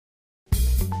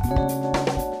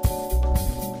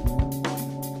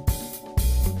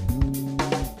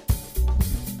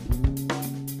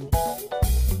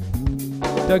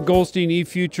Doug Goldstein,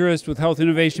 eFuturist with Health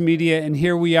Innovation Media, and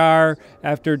here we are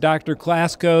after Dr.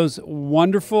 Klasko's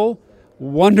wonderful,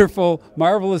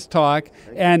 marvelous talk.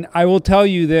 And I will tell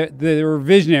you that there are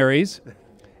visionaries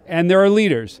and there are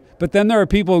leaders, but then there are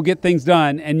people who get things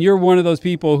done, and you're one of those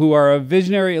people who are a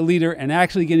visionary, a leader, and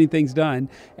actually getting things done.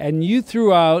 And you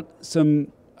threw out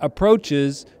some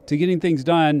approaches to getting things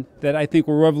done that I think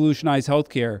will revolutionize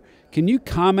healthcare. Can you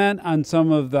comment on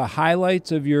some of the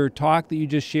highlights of your talk that you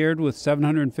just shared with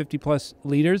 750 plus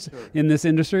leaders in this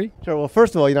industry? Sure. Well,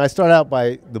 first of all, I start out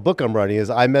by the book I'm writing is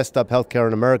I Messed Up Healthcare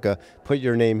in America, Put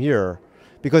Your Name Here,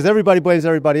 because everybody blames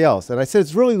everybody else. And I said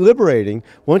it's really liberating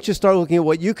once you start looking at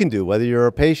what you can do, whether you're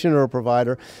a patient or a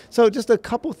provider. So just a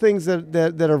couple things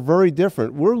that are very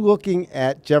different. We're looking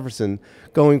at Jefferson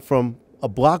going from a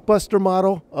blockbuster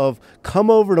model of come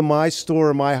over to my store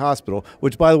or my hospital,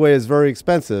 which by the way is very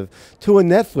expensive, to a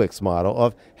Netflix model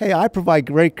of, hey, I provide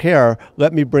great care,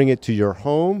 let me bring it to your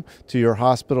home, to your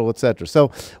hospital, et cetera.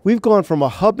 So we've gone from a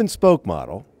hub and spoke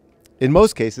model. In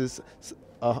most cases,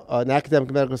 an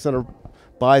academic medical center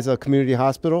buys a community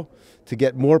hospital to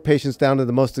get more patients down to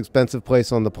the most expensive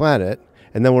place on the planet,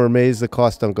 and then we're amazed the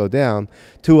costs don't go down,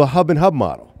 to a hub and hub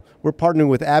model. We're partnering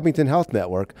with Abington Health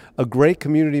Network, a great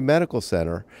community medical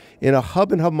center, in a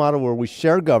hub and hub model where we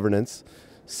share governance,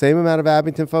 same amount of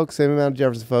Abington folks, same amount of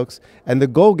Jefferson folks, and the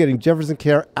goal getting Jefferson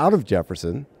care out of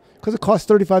Jefferson, because it costs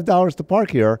 $35 to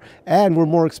park here, and we're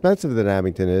more expensive than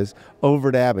Abington is,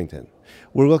 over to Abington.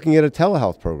 We're looking at a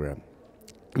telehealth program,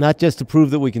 not just to prove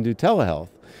that we can do telehealth,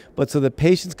 but so that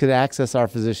patients could access our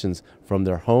physicians from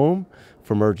their home,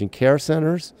 from urgent care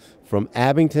centers, from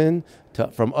Abington,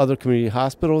 from other community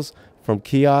hospitals, from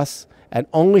kiosks, and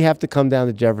only have to come down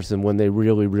to Jefferson when they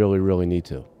really need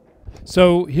to.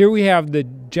 So here we have the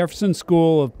Jefferson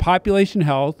School of Population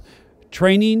Health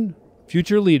training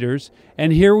future leaders,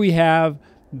 and here we have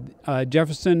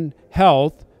Jefferson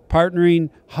Health partnering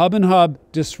hub and hub,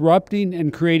 disrupting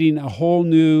and creating a whole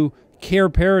new care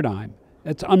paradigm.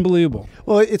 That's unbelievable.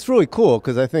 Well, it's really cool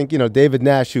because I think, David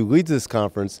Nash, who leads this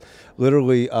conference,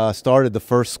 literally started the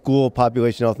first school of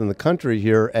population health in the country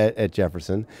here at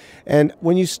Jefferson. And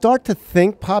when you start to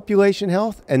think population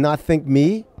health and not think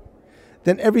me,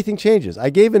 then everything changes.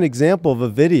 I gave an example of a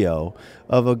video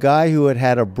of a guy who had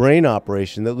had a brain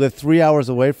operation that lived 3 hours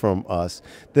away from us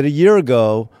that a year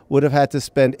ago would have had to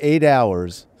spend 8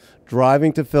 hours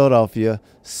driving to Philadelphia,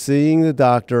 seeing the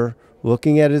doctor,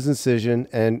 looking at his incision,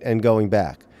 and going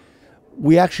back.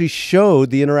 We actually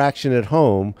showed the interaction at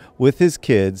home with his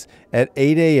kids at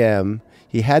 8 a.m.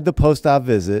 He had the post-op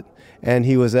visit, and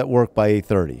he was at work by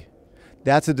 8:30.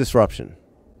 That's a disruption.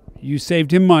 You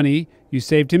saved him money, you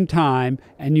saved him time,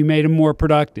 and you made him more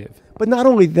productive. But not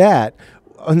only that,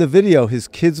 on the video, his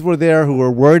kids were there who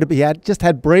were worried. He had just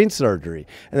had brain surgery.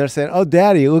 And they're saying, oh,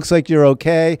 Daddy, it looks like you're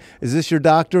okay. Is this your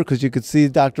doctor? Because you could see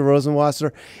Dr.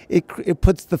 Rosenwasser. It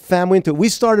puts the family into it. We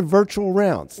started virtual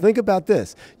rounds. Think about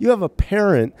this. You have a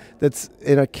parent that's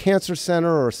in a cancer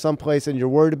center or someplace and you're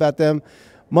worried about them.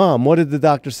 Mom, what did the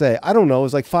doctor say? I don't know. It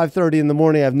was like 5:30 in the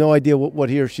morning. I have no idea what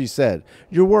he or she said.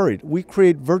 You're worried. We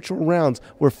create virtual rounds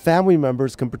where family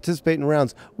members can participate in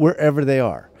rounds wherever they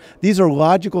are. These are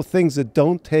logical things that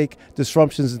don't take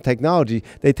disruptions in technology.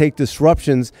 They take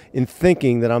disruptions in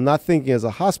thinking that I'm not thinking as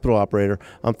a hospital operator.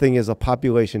 I'm thinking as a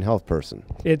population health person.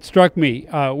 It struck me.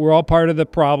 We're all part of the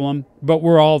problem, but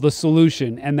we're all the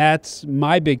solution. And that's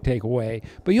my big takeaway.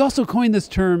 But you also coined this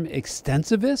term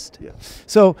extensivist. Yeah.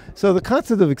 So the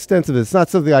concept of extensivist, it's not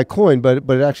something I coined, but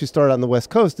it actually started on the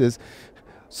West Coast, is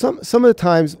some of the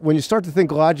times when you start to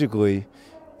think logically,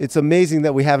 it's amazing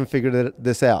that we haven't figured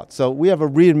this out. So we have a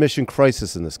readmission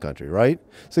crisis in this country, right?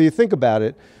 So you think about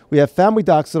it, we have family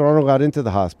docs that aren't allowed into the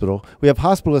hospital, we have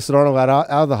hospitalists that aren't allowed out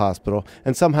of the hospital,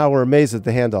 and somehow we're amazed that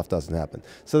the handoff doesn't happen.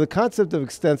 So the concept of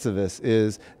extensivists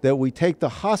is that we take the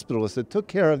hospitalists that took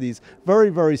care of these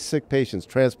very sick patients,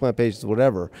 transplant patients,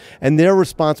 whatever, and they're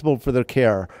responsible for their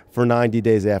care for 90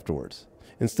 days afterwards.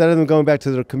 Instead of them going back to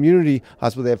their community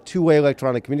hospital, they have two-way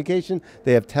electronic communication,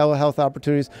 they have telehealth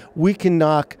opportunities. We can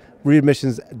knock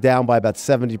readmissions down by about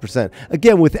 70%.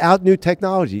 Again, without new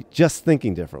technology, just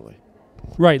thinking differently.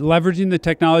 Right, leveraging the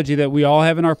technology that we all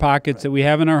have in our pockets, that we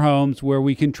have in our homes, where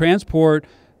we can transport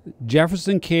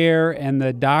Jefferson Care and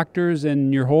the doctors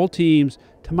and your whole teams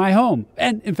to my home.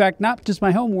 And in fact, not just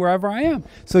my home, wherever I am.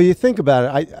 So you think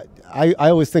about it, I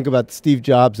always think about Steve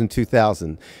Jobs in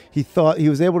 2000. He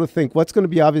was able to think what's going to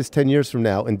be obvious 10 years from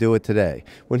now and do it today.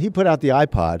 When he put out the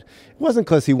iPod, wasn't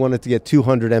because he wanted to get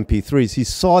 200 MP3s. He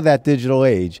saw that digital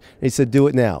age, and he said, do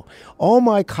it now. All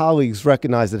my colleagues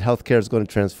recognize that healthcare is going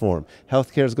to transform.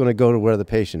 Healthcare is going to go to where the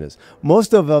patient is.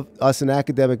 Most of us in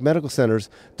academic medical centers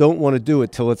don't want to do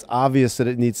it till it's obvious that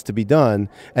it needs to be done,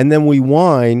 and then we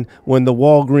whine when the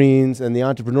Walgreens and the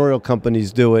entrepreneurial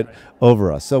companies do it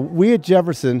over us. So we at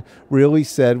Jefferson really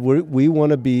said we want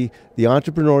to be the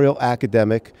entrepreneurial,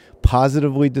 academic,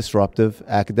 positively disruptive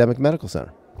academic medical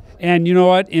center. And you know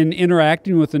what? In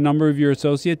interacting with a number of your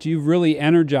associates, you've really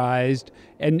energized,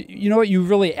 and you know what? You've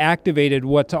really activated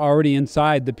what's already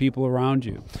inside the people around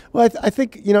you. Well, I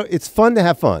think, it's fun to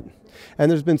have fun.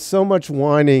 And there's been so much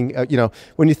whining,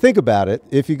 when you think about it,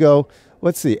 if you go,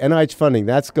 let's see, NIH funding,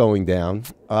 that's going down.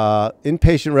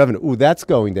 Inpatient revenue, ooh, that's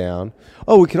going down.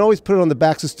 Oh, we can always put it on the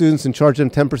backs of students and charge them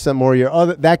 10% more a year. Oh,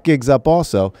 that gig's up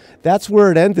also. That's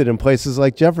where it ended in places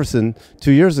like Jefferson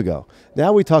 2 years ago.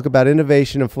 Now we talk about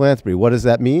innovation and philanthropy. What does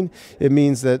that mean? It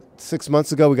means that 6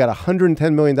 months ago we got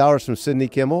 $110 million from Sidney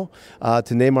Kimmel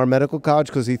to name our medical college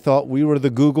because he thought we were the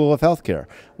Google of healthcare.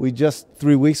 We just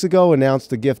 3 weeks ago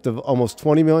announced a gift of almost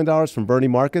 $20 million from Bernie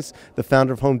Marcus, the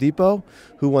founder of Home Depot,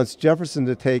 who wants Jefferson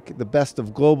to take the best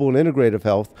of global and integrative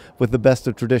health with the best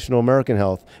of traditional American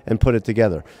health and put it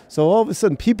together. So all of a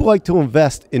sudden people like to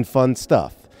invest in fun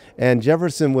stuff. And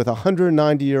Jefferson, with a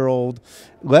 190-year-old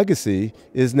legacy,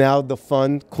 is now the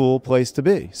fun, cool place to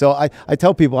be. So I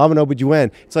tell people, I'm an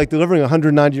OBGYN. It's like delivering a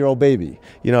 190-year-old baby.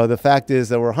 The fact is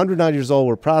that we're 190 years old,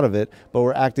 we're proud of it, but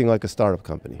we're acting like a startup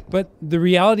company. But the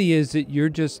reality is that you're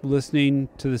just listening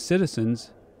to the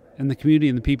citizens and the community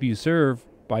and the people you serve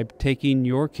by taking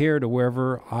your care to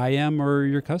wherever I am or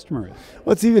your customer is.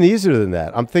 Well, it's even easier than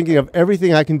that. I'm thinking of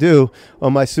everything I can do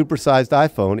on my supersized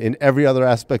iPhone in every other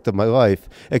aspect of my life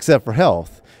except for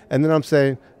health. And then I'm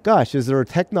saying, gosh, is there a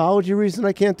technology reason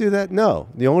I can't do that? No.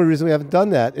 The only reason we haven't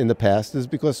done that in the past is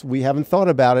because we haven't thought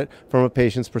about it from a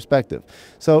patient's perspective.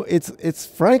 So it's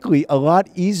frankly a lot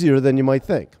easier than you might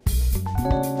think.